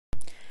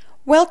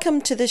Welcome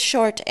to this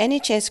short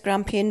NHS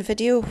Grampian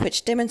video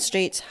which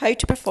demonstrates how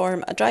to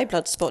perform a dry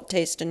blood spot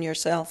test on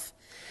yourself.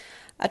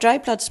 A dry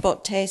blood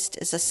spot test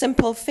is a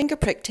simple finger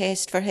prick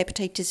test for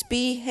Hepatitis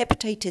B,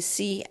 Hepatitis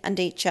C and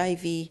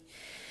HIV.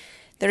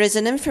 There is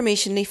an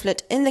information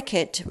leaflet in the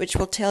kit which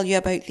will tell you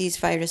about these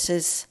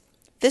viruses.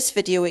 This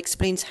video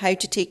explains how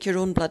to take your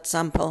own blood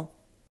sample.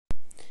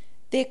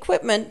 The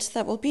equipment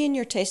that will be in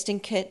your testing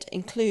kit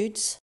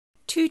includes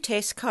 2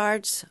 test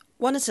cards,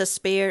 one is a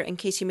spare in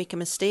case you make a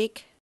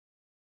mistake,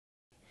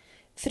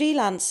 3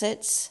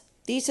 lancets.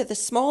 These are the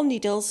small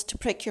needles to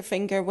prick your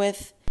finger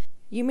with.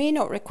 You may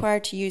not require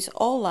to use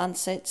all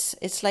lancets,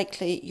 it's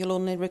likely you'll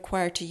only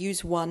require to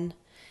use one.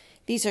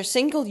 These are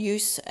single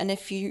use, and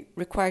if you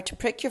require to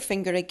prick your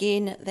finger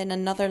again, then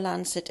another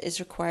lancet is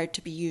required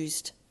to be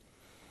used.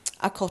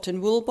 A cotton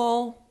wool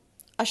ball,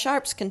 a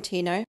sharps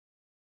container,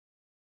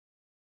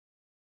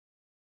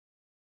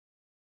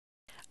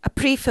 a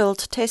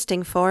pre-filled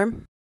testing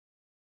form,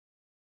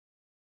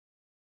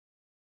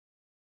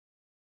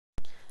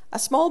 a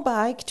small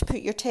bag to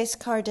put your test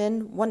card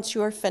in once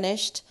you are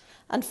finished,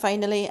 and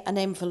finally an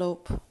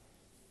envelope.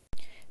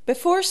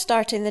 Before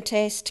starting the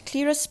test,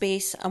 clear a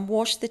space and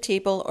wash the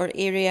table or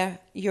area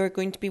you are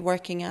going to be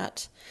working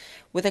at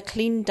with a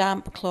clean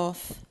damp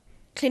cloth.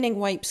 Cleaning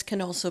wipes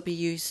can also be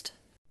used.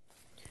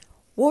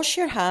 Wash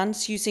your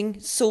hands using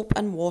soap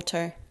and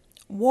water.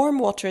 Warm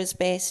water is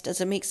best as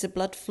it makes the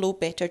blood flow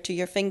better to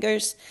your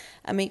fingers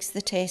and makes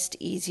the test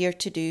easier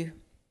to do.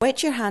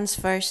 Wet your hands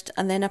first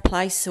and then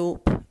apply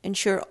soap.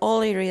 Ensure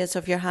all areas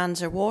of your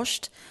hands are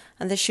washed,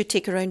 and this should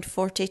take around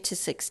 40 to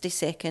 60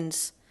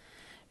 seconds.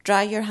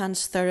 Dry your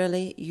hands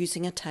thoroughly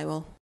using a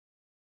towel.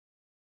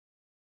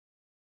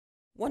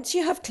 Once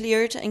you have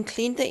cleared and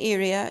cleaned the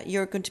area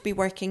you're going to be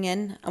working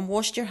in and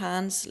washed your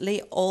hands, lay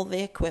all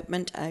the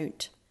equipment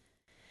out.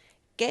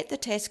 Get the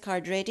test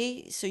card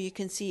ready so you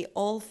can see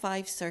all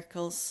 5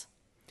 circles.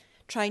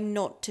 Try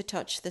not to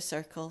touch the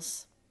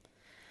circles.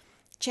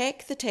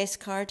 Check the test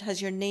card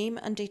has your name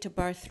and date of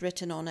birth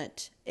written on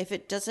it. If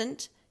it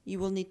doesn't, you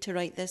will need to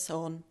write this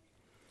on.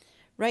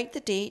 Write the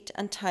date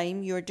and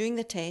time you are doing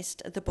the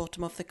test at the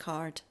bottom of the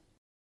card.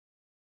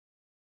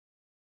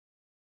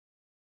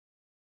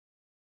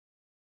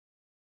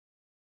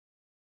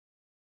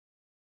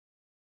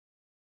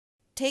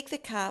 Take the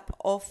cap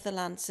off the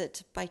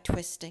lancet by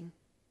twisting.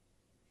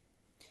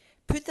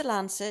 Put the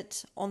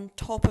lancet on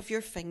top of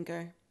your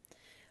finger.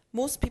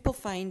 Most people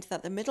find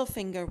that the middle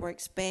finger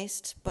works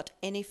best, but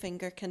any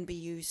finger can be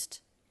used.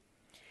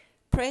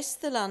 Press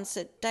the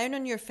lancet down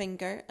on your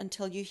finger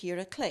until you hear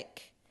a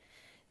click.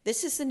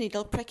 This is the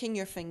needle pricking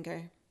your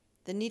finger.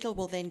 The needle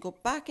will then go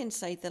back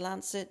inside the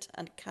lancet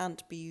and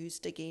can't be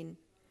used again.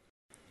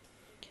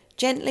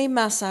 Gently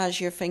massage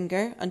your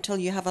finger until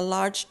you have a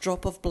large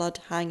drop of blood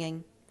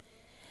hanging.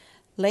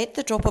 Let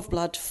the drop of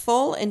blood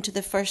fall into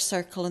the first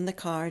circle in the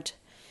card.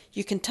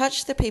 You can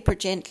touch the paper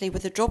gently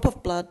with a drop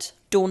of blood,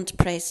 don't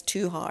press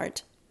too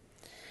hard.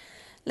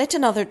 Let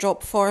another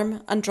drop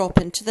form and drop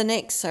into the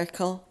next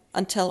circle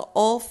until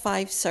all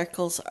 5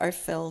 circles are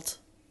filled.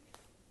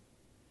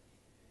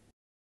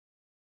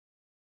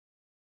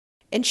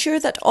 Ensure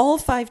that all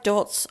 5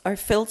 dots are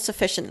filled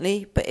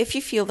sufficiently, but if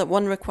you feel that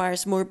one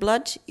requires more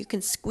blood, you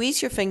can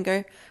squeeze your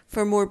finger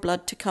for more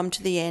blood to come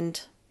to the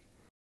end.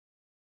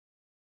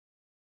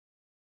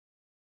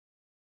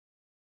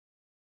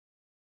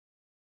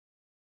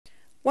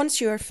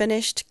 Once you are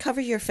finished, cover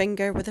your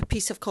finger with a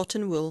piece of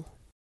cotton wool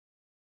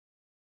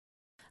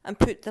and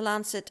put the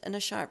lancet in a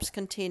sharps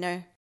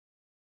container.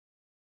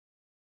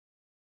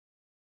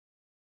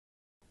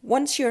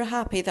 Once you are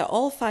happy that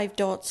all 5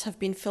 dots have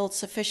been filled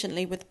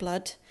sufficiently with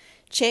blood,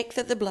 check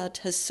that the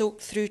blood has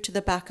soaked through to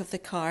the back of the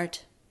card.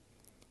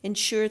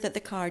 Ensure that the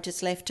card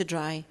is left to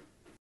dry.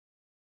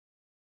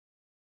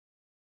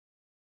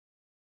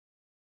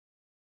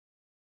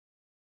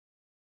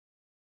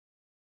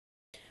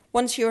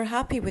 Once you are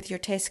happy with your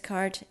test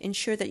card,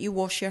 ensure that you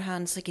wash your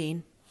hands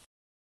again.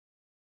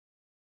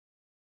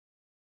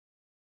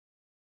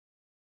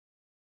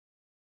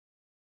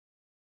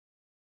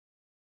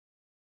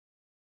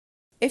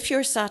 If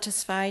you're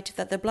satisfied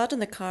that the blood on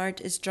the card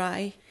is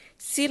dry,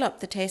 seal up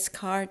the test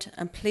card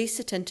and place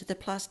it into the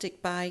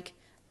plastic bag.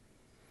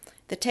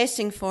 The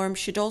testing form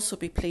should also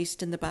be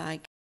placed in the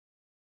bag.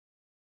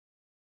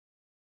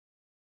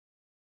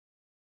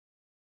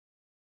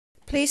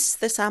 Place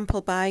the sample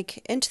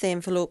bag into the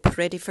envelope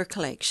ready for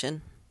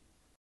collection.